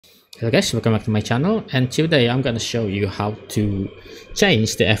Hello guys, welcome back to my channel, and today I'm gonna show you how to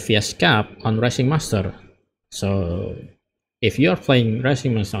change the FPS cap on Racing Master. So if you're playing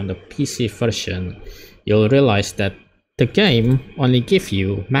Racing Master on the PC version, you'll realize that the game only gives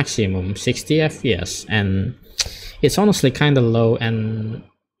you maximum 60 FPS, and it's honestly kind of low, and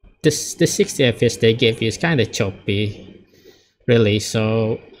the 60 FPS they give you is kind of choppy, really.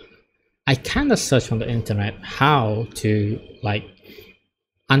 So I kind of searched on the internet how to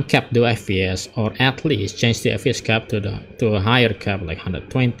uncap the FPS, or at least change the FPS cap to a higher cap like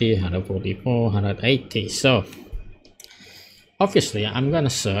 120, 144, 180. So obviously I'm gonna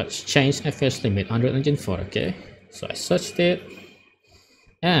search change FPS limit Unreal Engine 4. Okay, so I searched it,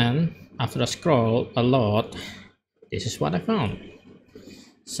 and after I scroll a lot, this is what I found.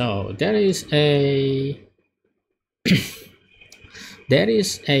 So there is a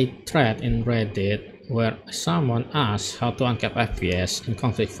thread in Reddit where someone asked how to uncap FPS in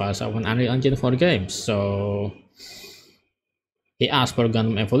config files of an Unreal Engine 4 game. So he asked for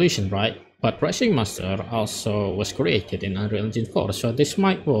Gundam Evolution, right? But Racing Master also was created in Unreal Engine 4, so this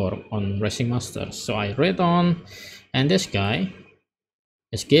might work on Racing Master. So I read on, and this guy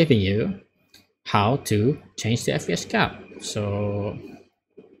is giving you how to change the FPS cap. So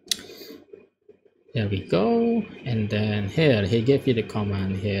there we go, and then here he gave you the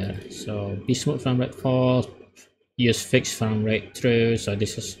command here. So bSmoothFrameRate false, useFixedFrameRate true. So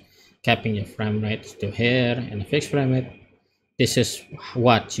this is capping your frame rate to here, and fixed frame rate, this is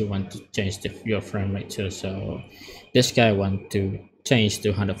what you want to change your frame rate to. So this guy want to change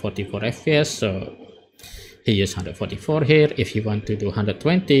to 144 FPS, so he used 144 here. If you want to do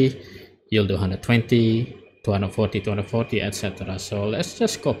 120, you'll do 120, 240, 240, etc. So let's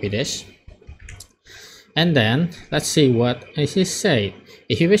just copy this, and then let's see what he said.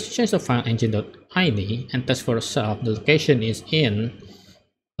 If you wish to change the file Engine.ini and test for yourself, the location is in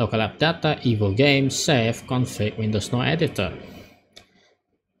local app data, evo game, save, config, WindowsNoEditor.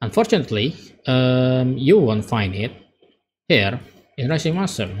 Unfortunately, you won't find it here in Racing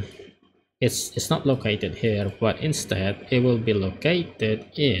Master. It's not located here, but instead it will be located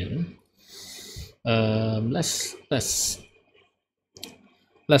in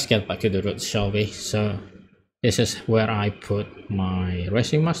let's get back to the roots, shall we? So this is where I put my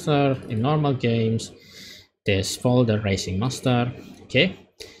Racing Master in normal games, this folder Racing Master, okay,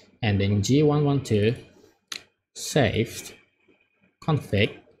 and then G112 saved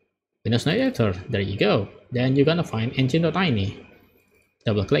config WindowsNoEditor. There you go. Then you're gonna find Engine.ini,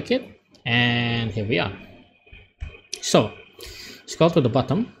 double click it, and here we are. So scroll to the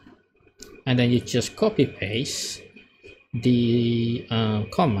bottom, and then you just copy paste the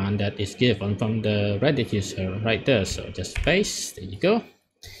command that is given from the Reddit user right there. So just paste, there you go,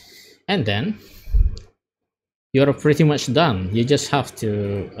 and then you're pretty much done. You just have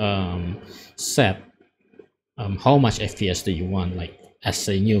to set how much FPS do you want, like as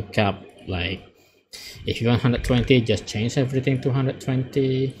a new cap. Like if you want 120, just change everything to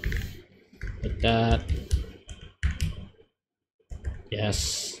 120 like that.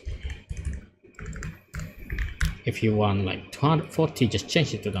 Yes. If you want like 240, just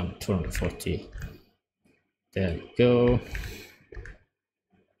change it to 240. There you go.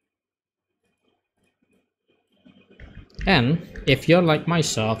 And if you're like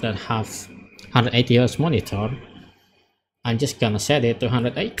myself that have 180 Hz monitor, I'm just gonna set it to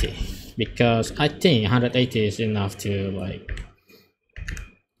 180 because I think 180 is enough to like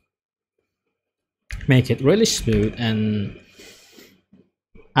make it really smooth, and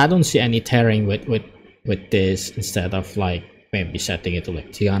I don't see any tearing with this, instead of like maybe setting it to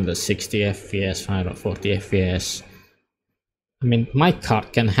like 360 FPS, 540 FPS. I mean, my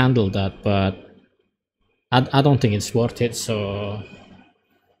card can handle that, but I don't think it's worth it. So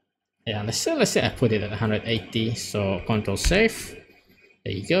yeah, let's say I put it at 180. So control save,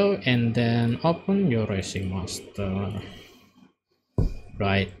 there you go, and then open your Racing Master,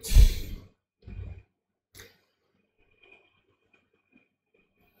 right?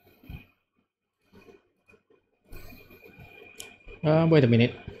 Wait a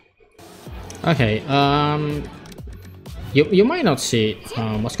minute. Okay, you might not see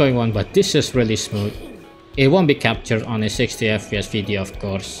what's going on, but this is really smooth. It won't be captured on a 60 FPS video, of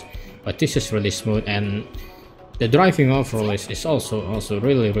course, but this is really smooth, and the driving overall is also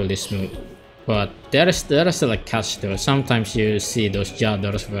really smooth. But there is still a catch though. Sometimes you see those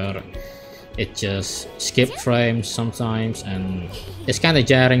jitters where it just skip frames sometimes, and it's kind of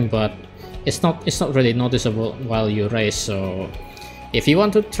jarring, but it's not really noticeable while you race. So if you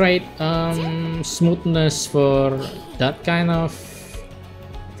want to trade smoothness for that kind of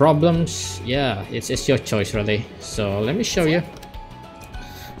problems, yeah, it's your choice really. So let me show you.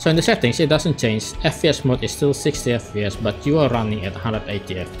 So in the settings, it doesn't change. FPS mode is still 60 FPS, but you are running at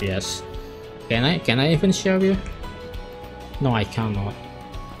 180 FPS. Can I even show you? No, I cannot.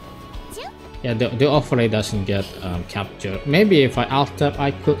 Yeah, the overlay doesn't get captured. Maybe if I alt tab,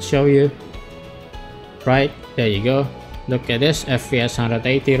 I could show you. Right, there you go. Look at this, FPS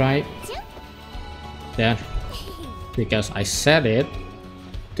 180, right? There. Because I set it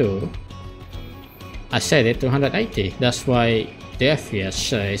to 180. That's why the FPS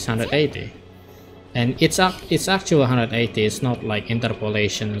says 180. And it's actually 180. It's not like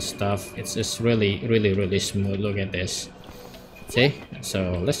interpolation and stuff. It's just really smooth. Look at this. See?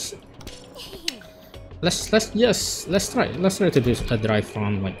 So let's try to do a drive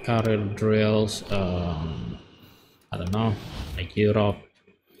run like career drills. I don't know, like Europe,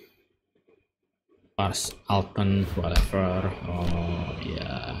 Pars Alpen, whatever. Oh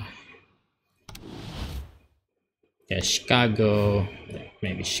yeah. Okay, Chicago,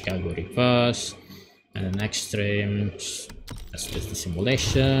 maybe Chicago reverse, and then extremes. Let's do the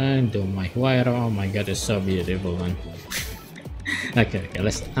simulation. Do my wire. Oh my god, it's so beautiful, man. okay,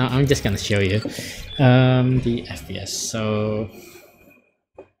 let's. I'm just gonna show you the FPS. So.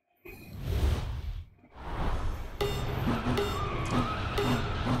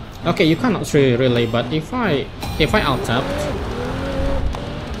 Okay, you cannot see relay, but if I alt tab,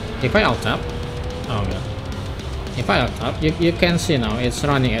 oh god. If I alt tab, you can see now it's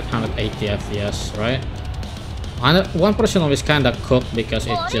running at 180 FPS, right? One portion of is kinda cooked because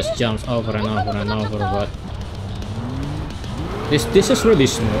it just jumps over and over and over, but this is really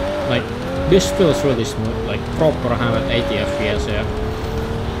smooth. Like this feels really smooth, like proper 180 FPS here.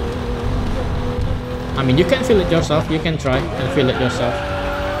 I mean, you can feel it yourself. You can try and feel it yourself.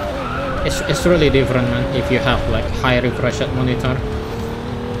 It's really different, man. If you have like high refresh rate monitor,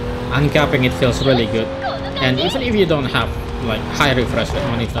 uncapping it feels really good. And even if you don't have like high refresh rate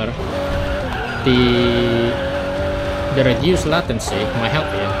monitor, the reduced latency might help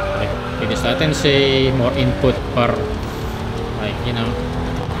you. Like reduced latency, more input per, like, you know,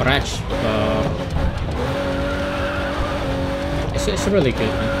 per edge. It's really good,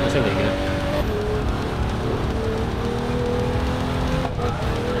 man. It's really good.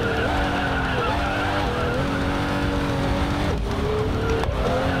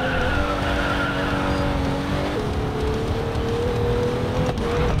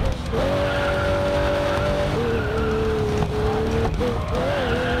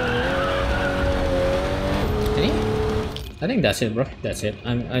 I think that's it, bro. That's it.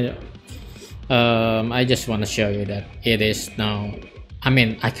 I just want to show you that it is now. I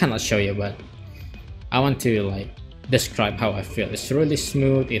mean, I cannot show you, but I want to like describe how I feel. It's really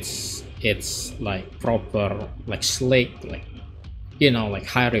smooth. It's like proper, like slick, like, you know, like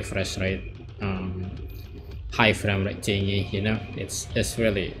high refresh rate, high frame rate thingy. You know, it's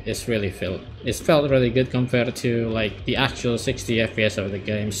felt really good compared to like the actual 60 FPS of the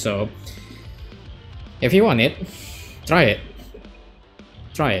game. So if you want it, try it.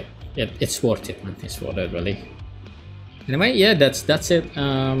 It's worth it, man. It's worth it, really. Anyway, yeah, that's it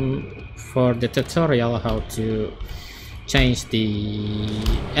for the tutorial how to change the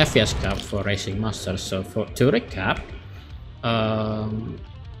FPS cap for Racing Master. So to recap,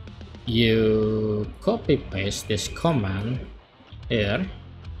 you copy paste this command here.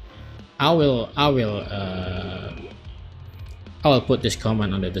 I will put this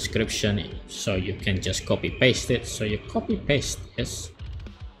command on the description so you can just copy paste it. So you copy paste this,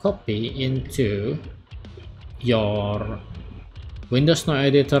 copy into your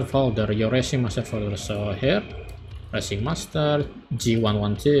WindowsNoEditor folder, your Racing Master folder. So here, Racing Master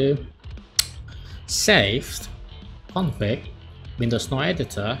G112, saved, config,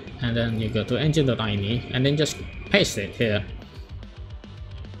 WindowsNoEditor, and then you go to Engine.ini and then just paste it here.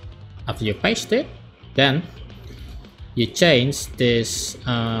 After you paste it, then you change this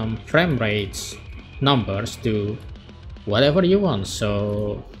frame rates numbers to whatever you want.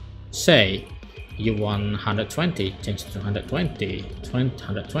 So say you want 120, change it to 120,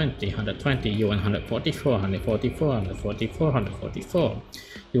 120, 120, you want 144, 144, 144, 144,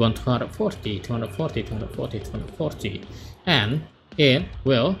 you want 240, 240, 240, 240, and it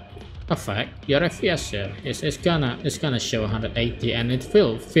will affect your FPS here. It's gonna show 180, and it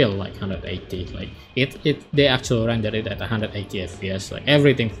will feel like 180. Like they actually render it at 180 FPS. Like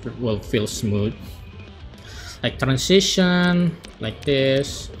everything will feel smooth. Like transition, like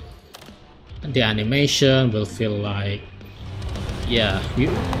this. The animation will feel like, yeah, you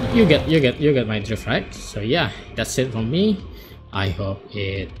get my drift, right? So yeah, that's it from me. I hope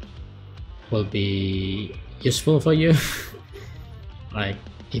it will be useful for you. Like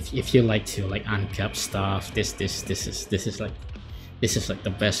if you like to like uncap stuff, this is like This is like the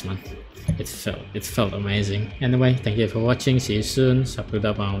best, man. It felt amazing. Anyway, thank you for watching. See you soon.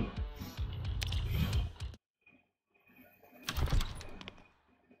 Sabudab out.